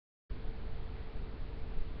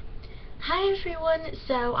Hi everyone,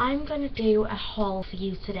 so I'm going to do a haul for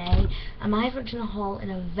you today, and I haven't done a haul in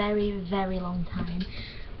a very long time,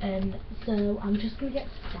 so I'm just going to get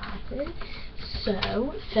started.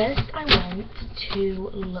 So first I went to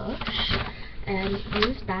Lush, and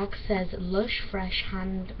this bag says Lush Fresh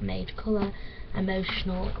Handmade Colour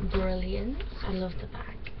Emotional Brilliance. I love the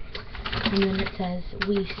bag. And then it says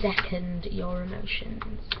we second your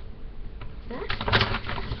emotions.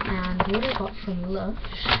 And what I got from Lush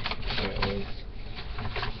is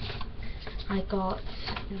I got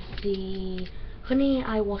the Honey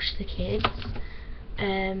I Wash the Kids,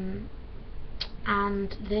 and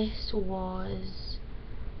this was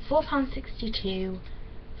 £4.62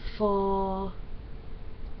 for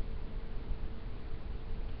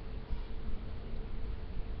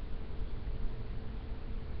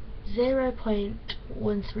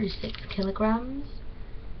 0.136 kilograms.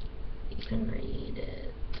 You can read it.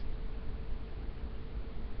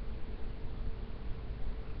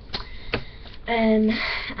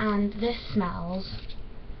 And this smells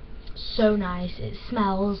so nice. It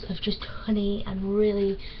smells of just honey and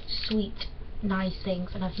really sweet, nice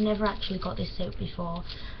things. And I've never actually got this soap before.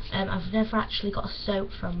 I've never actually got a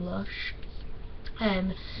soap from Lush.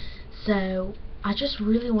 So I just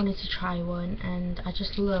really wanted to try one, and I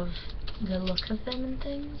just love the look of them and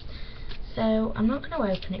things. So I'm not going to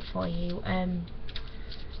open it for you.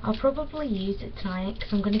 I'll probably use it tonight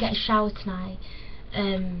because I'm going to get a shower tonight,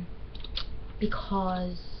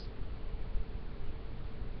 because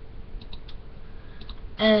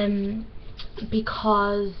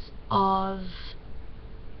of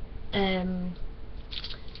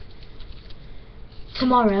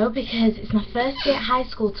tomorrow, because it's my first day at high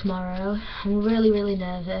school tomorrow. I'm really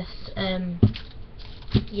nervous.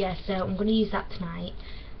 Yeah, so I'm going to use that tonight.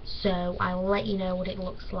 So I'll let you know what it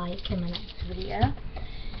looks like in my next video.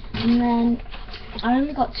 And then I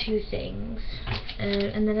only got two things,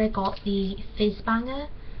 and then I got the Fizz Banger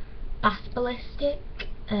Bath Ballistic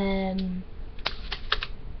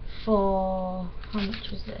for, how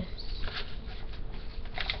much was this?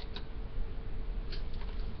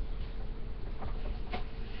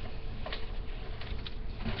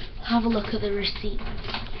 Have a look at the receipt.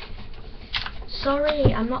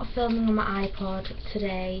 Sorry, I'm not filming on my iPod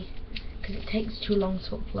today because it takes too long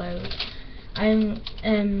to upload.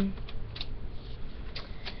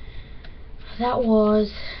 That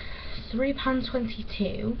was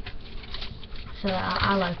 £3.22. So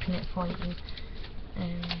I'll open it for you.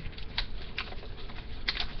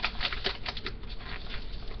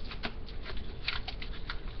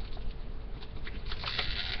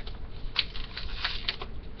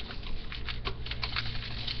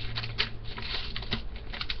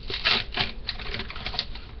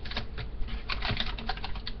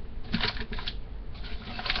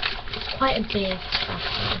 Quite a big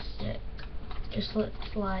bath ballistic. Just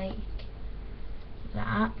looks like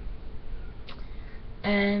that.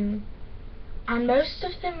 And most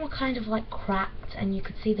of them were kind of like cracked and you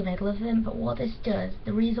could see the middle of them, but what this does,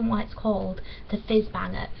 the reason why it's called the Fizz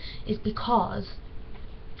Banger is because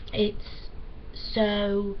it's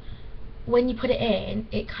so, when you put it in,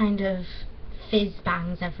 it kind of fizz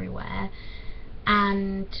bangs everywhere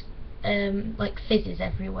and like fizzes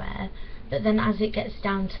everywhere. But then as it gets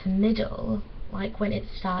down to the middle, like when it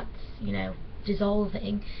starts, you know,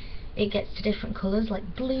 dissolving, it gets to different colours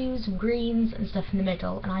like blues and greens and stuff in the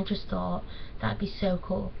middle, and I just thought that'd be so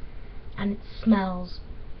cool. And it smells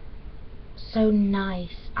so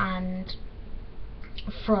nice and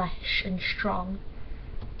fresh and strong.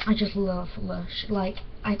 I just love Lush. Like,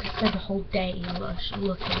 I could spend a whole day in Lush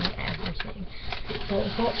looking at everything. But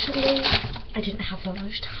unfortunately, I didn't have that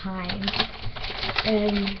much time.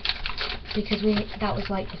 Because that was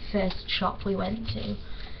like the first shop we went to.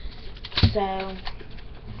 So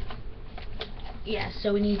yeah,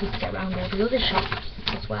 so we needed to get around all the other shops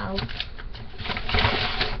as well.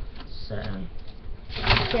 So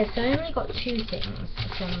yeah, so I only got two things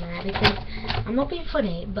from there because I'm not being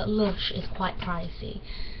funny, but Lush is quite pricey.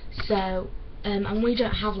 So and we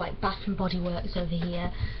don't have like Bath and Body Works over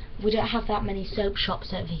here. We don't have that many soap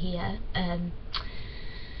shops over here.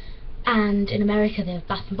 And in America they have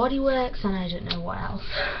Bath and Body Works, and I don't know what else.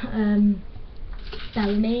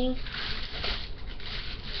 Bellamy.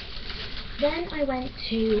 Then I went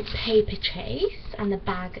to Paperchase, and the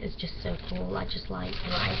bag is just so cool. I just like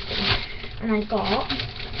writing. And I got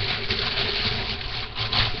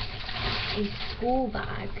a school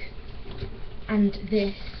bag, and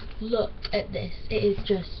this, look at this, it is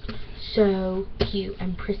just so cute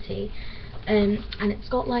and pretty. And it's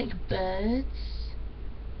got like birds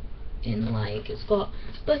in like, it's got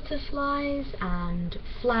butterflies and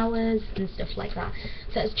flowers and stuff like that.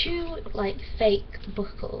 So it's two like fake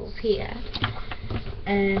buckles here,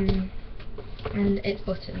 and it's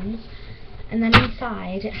buttons. And then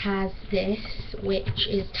inside it has this, which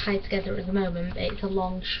is tied together at the moment, but it's a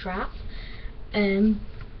long strap. And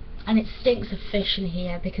it stinks of fish in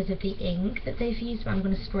here because of the ink that they've used, but I'm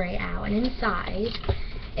going to spray it out. And inside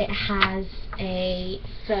it has a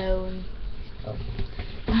phone,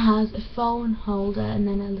 it has a phone holder and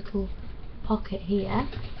then a little pocket here.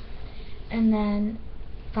 And then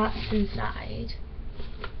that's inside.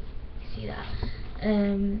 You see that?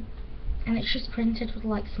 And it's just printed with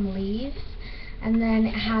like some leaves. And then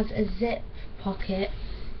it has a zip pocket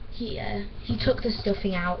here. He took the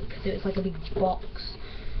stuffing out because it was like a big box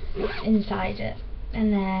inside it,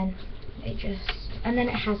 and then it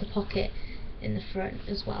has a pocket in the front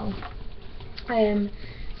as well.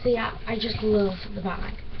 So yeah, I just love the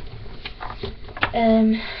bag.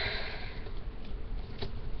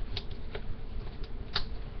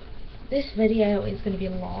 This video is going to be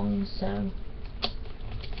long, so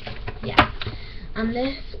yeah. And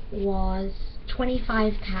this was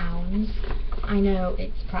 £25. I know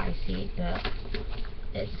it's pricey, but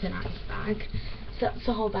it's a nice bag. So that's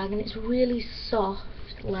the whole bag, and it's really soft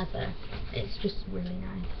leather. It's just really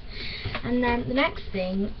nice. And then the next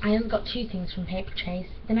thing, I only got two things from Paperchase.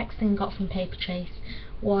 The next thing I got from Paperchase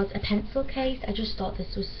was a pencil case. I just thought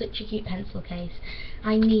this was such a cute pencil case.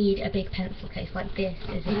 I need a big pencil case. Like, this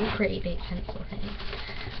is a pretty big pencil case.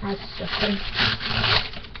 Has stuffing.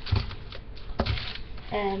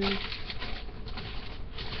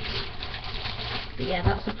 But yeah,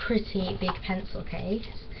 that's a pretty big pencil case.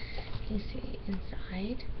 You can see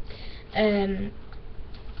inside.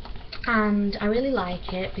 And I really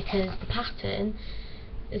like it because the pattern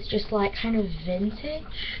is just like kind of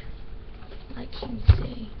vintage. Like you can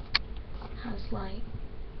see, it has like,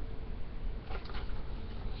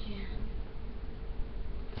 yeah,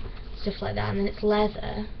 stuff like that, and then it's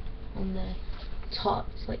leather on the top.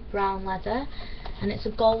 It's like brown leather, and it's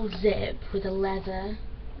a gold zip with a leather.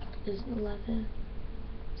 There's a leather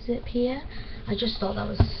zip here. I just thought that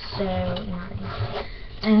was so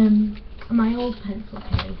nice. My old pencil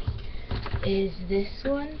case is this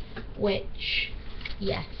one, which,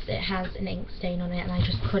 yes, it has an ink stain on it, and I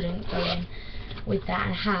just couldn't go in with that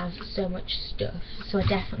and have so much stuff, so I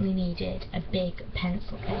definitely needed a big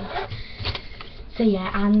pencil case. So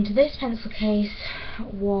yeah, and this pencil case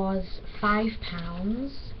was £5.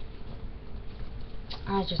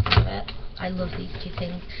 I just love it. I love these two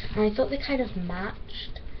things, and I thought they kind of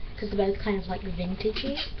matched because they're both kind of like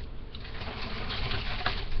vintagey.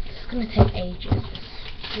 It's gonna take ages,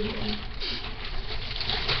 this video.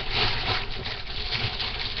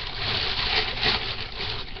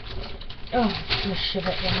 Oh, I'm gonna shove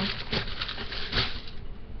it down.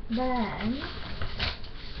 Then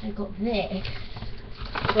I got this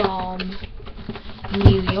from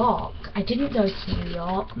New York. I didn't go to New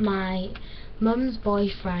York. My mum's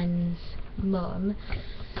boyfriend's mum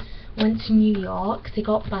went to New York. They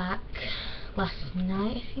got back last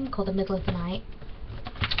night, I think, or the middle of the night,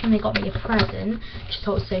 and they got me a present, which I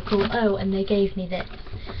thought was so cool. Oh, and they gave me this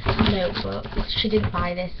notebook. She didn't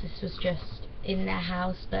buy this. This was just in their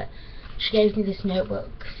house, but she gave me this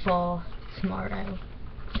notebook for tomorrow.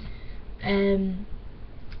 And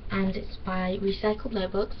it's by Recycled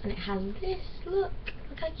Notebooks, and it has this. Look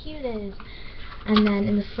how cute it is. And then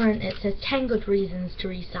in the front it says 10 good reasons to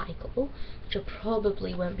recycle, which I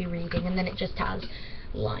probably won't be reading, and then it just has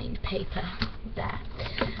lined paper there.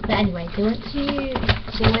 But anyway, they went to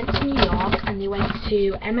New York, and they went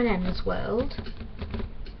to M&M's World,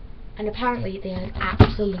 and apparently they had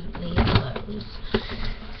absolutely loads.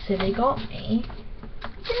 So they got me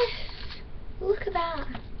this. Look at that.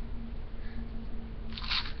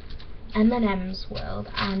 M&M's World,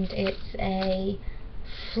 and it's a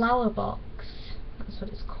flower box. That's what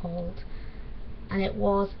it's called. And it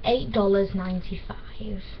was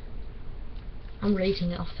 $8.95. I'm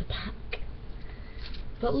reading it off the back.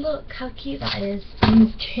 But look how cute that is. And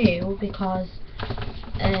there's two, because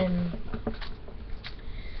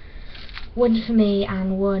one for me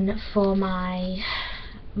and one for my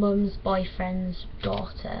mum's boyfriend's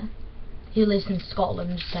daughter, who lives in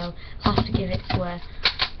Scotland, so I'll have to give it to her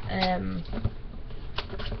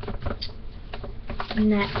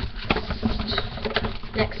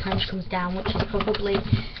next time she comes down, which is probably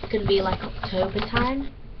going to be like October time.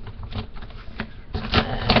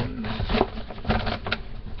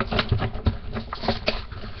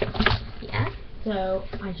 Yeah, so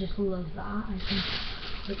I just love that. I think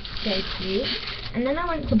it's so cute. And then I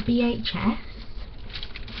went to BHS,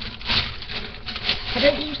 I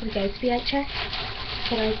don't usually go to BHS,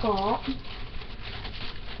 but I got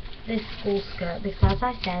this school skirt because, as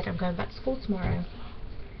I said, I'm going back to school tomorrow.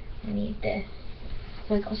 I need this.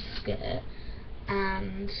 So I got a skirt,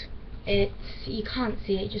 and it's, you can't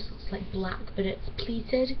see it, just looks like black, but it's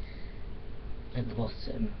pleated at the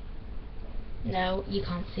bottom. No, you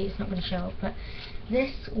can't see, it's not going to show up, but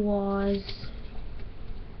this was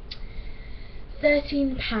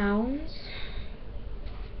 £13.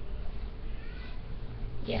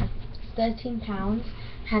 Yeah, £13.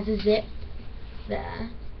 Has a zip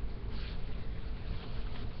there,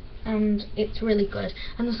 and it's really good.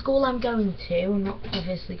 And the school I'm going to, I'm not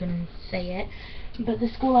obviously going to say it, but the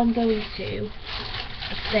school I'm going to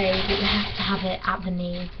say that you have to have it at the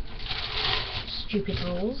knee. Stupid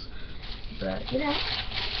rules, but you know,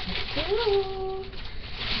 let's go.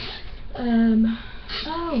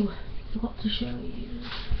 Oh, forgot to show you.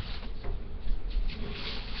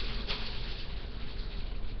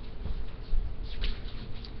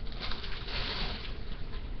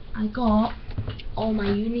 I got all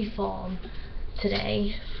my uniform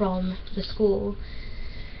today from the school.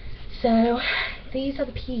 So these are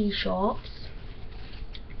the PE shorts.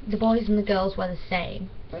 The boys and the girls wear the same,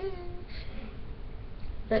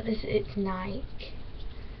 but it's Nike.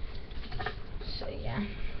 So yeah,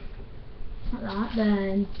 like that.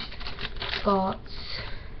 Then got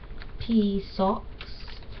PE socks,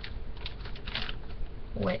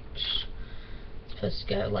 which is supposed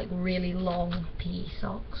to go like really long PE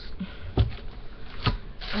socks.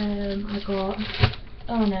 I got,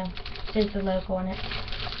 oh no, there's the logo on it.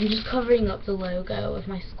 I'm just covering up the logo of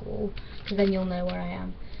my school, because then you'll know where I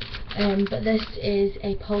am. But this is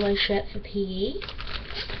a polo shirt for PE.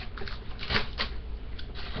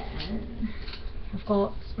 Then I've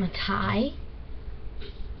got my tie,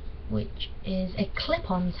 which is a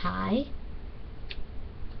clip-on tie.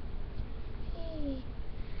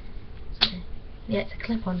 Yeah, it's a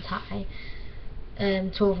clip-on tie,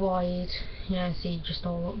 to avoid, you know, so you just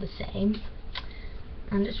all look the same.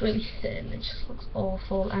 And it's really thin, it just looks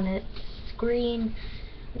awful, and it's green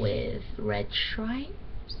with red stripes.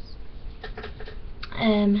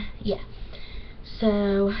 Yeah,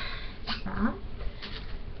 so that.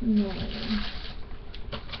 Then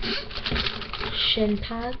shin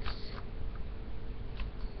pads.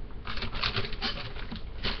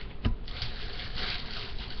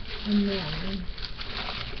 And then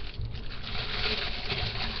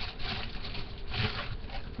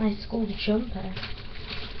my school jumper,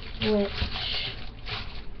 which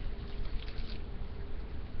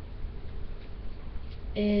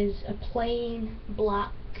is a plain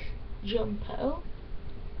black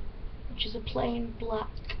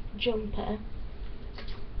jumper,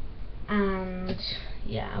 and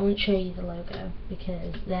yeah, I won't show you the logo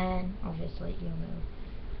because then obviously you'll know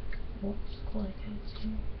what school I go to.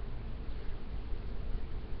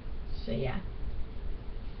 So yeah,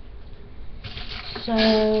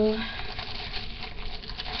 so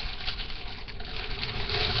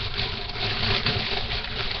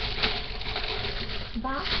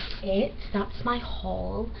that's it. That's my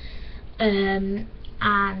haul. And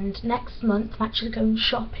next month I'm actually going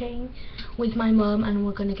shopping with my mum, and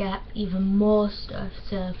we're going to get even more stuff,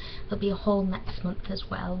 so there'll be a haul next month as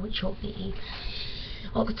well, which will be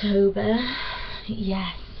October.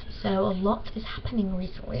 Yes, so a lot is happening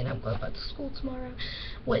recently, and I'm going back to school tomorrow,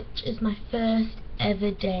 which is my first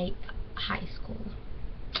ever day at high school.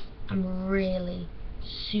 I'm really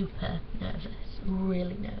super nervous,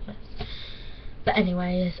 really nervous. But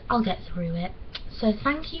anyways, I'll get through it. So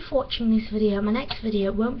thank you for watching this video. My next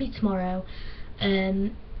video won't be tomorrow.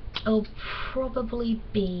 It'll probably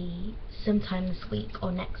be sometime this week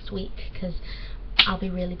or next week, because I'll be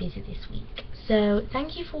really busy this week. So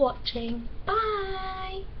thank you for watching.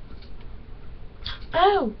 Bye!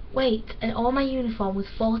 Oh, wait, and all my uniform was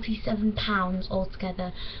 £47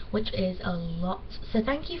 altogether, which is a lot. So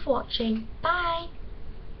thank you for watching. Bye!